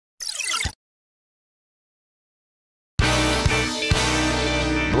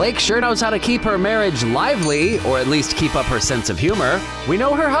Blake sure knows how to keep her marriage lively, or at least keep up her sense of humor. We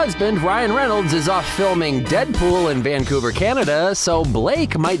know her husband, Ryan Reynolds, is off filming Deadpool in Vancouver, Canada, so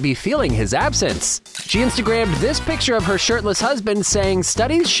Blake might be feeling his absence. She Instagrammed this picture of her shirtless husband saying,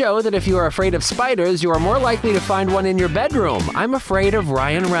 "Studies show that if you are afraid of spiders, you are more likely to find one in your bedroom. I'm afraid of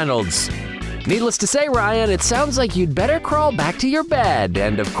Ryan Reynolds." Needless to say, Ryan, it sounds like you'd better crawl back to your bed.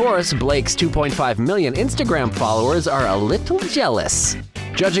 And of course, Blake's 2.5 million Instagram followers are a little jealous.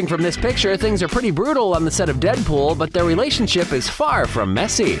 Judging from this picture, things are pretty brutal on the set of Deadpool, but their relationship is far from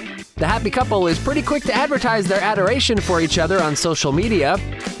messy. The happy couple is pretty quick to advertise their adoration for each other on social media.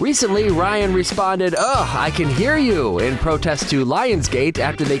 Recently, Ryan responded, "Ugh, I can hear you," in protest to Lionsgate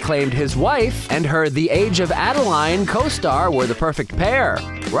after they claimed his wife and her The Age of Adeline co-star were the perfect pair.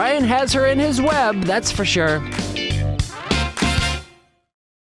 Ryan has her in his web, that's for sure.